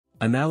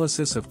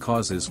Analysis of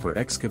causes for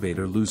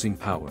excavator losing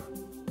power.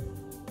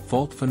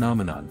 Fault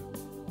phenomenon.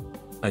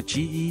 A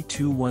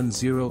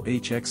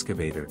GE210H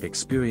excavator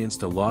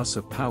experienced a loss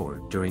of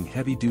power during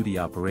heavy-duty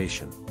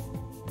operation.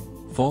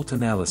 Fault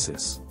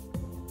analysis.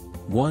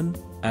 1.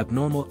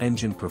 Abnormal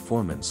engine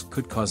performance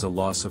could cause a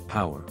loss of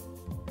power.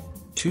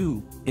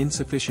 2.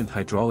 Insufficient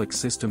hydraulic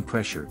system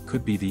pressure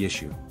could be the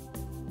issue.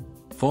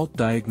 Fault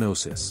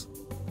diagnosis.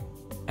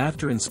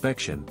 After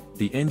inspection,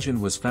 the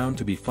engine was found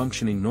to be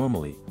functioning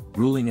normally,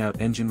 ruling out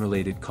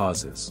engine-related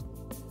causes.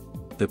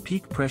 The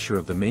peak pressure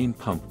of the main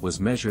pump was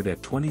measured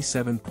at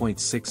 27.6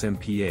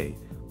 MPa,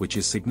 which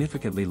is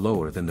significantly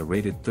lower than the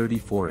rated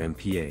 34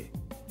 MPa.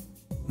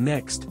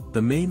 Next,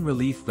 the main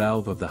relief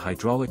valve of the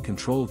hydraulic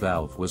control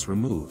valve was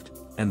removed,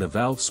 and the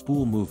valve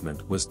spool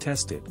movement was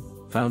tested,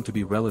 found to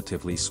be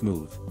relatively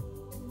smooth.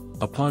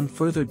 Upon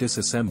further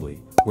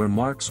disassembly, where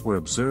marks were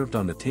observed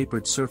on the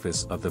tapered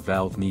surface of the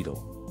valve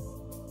needle.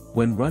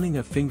 When running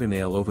a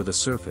fingernail over the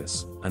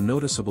surface, a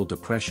noticeable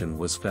depression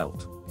was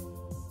felt.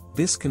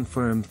 This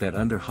confirmed that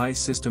under high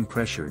system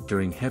pressure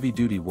during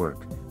heavy-duty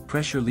work,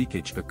 pressure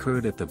leakage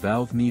occurred at the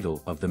valve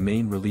needle of the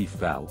main relief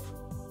valve,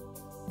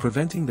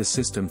 preventing the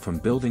system from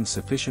building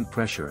sufficient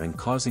pressure and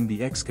causing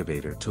the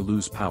excavator to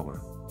lose power.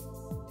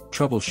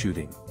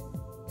 Troubleshooting.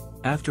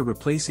 After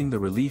replacing the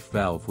relief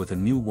valve with a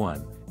new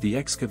one, the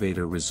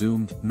excavator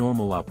resumed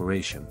normal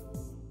operation.